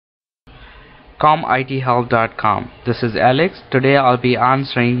comIThelp.com. This is Alex. Today I'll be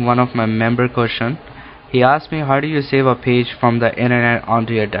answering one of my member question. He asked me, how do you save a page from the internet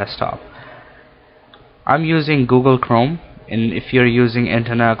onto your desktop? I'm using Google Chrome, and if you're using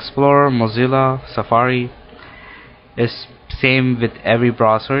Internet Explorer, Mozilla, Safari, it's same with every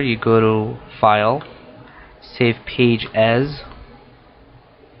browser. You go to File, Save Page As,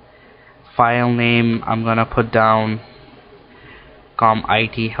 file name I'm gonna put down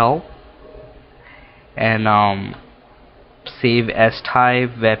comIThelp, and save as type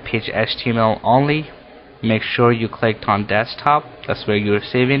webpage HTML only. Make sure you clicked on desktop, that's where you're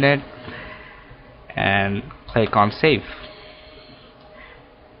saving it, and click on save.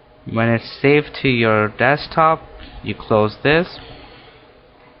 When it's saved to your desktop, you close this,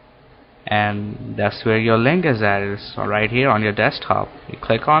 and that's where your link is at. It's right here on your desktop. You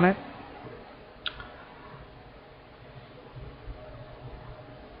click on it,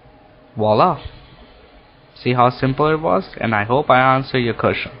 voila. See how simple it was? And I hope I answered your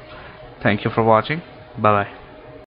question. Thank you for watching. Bye bye.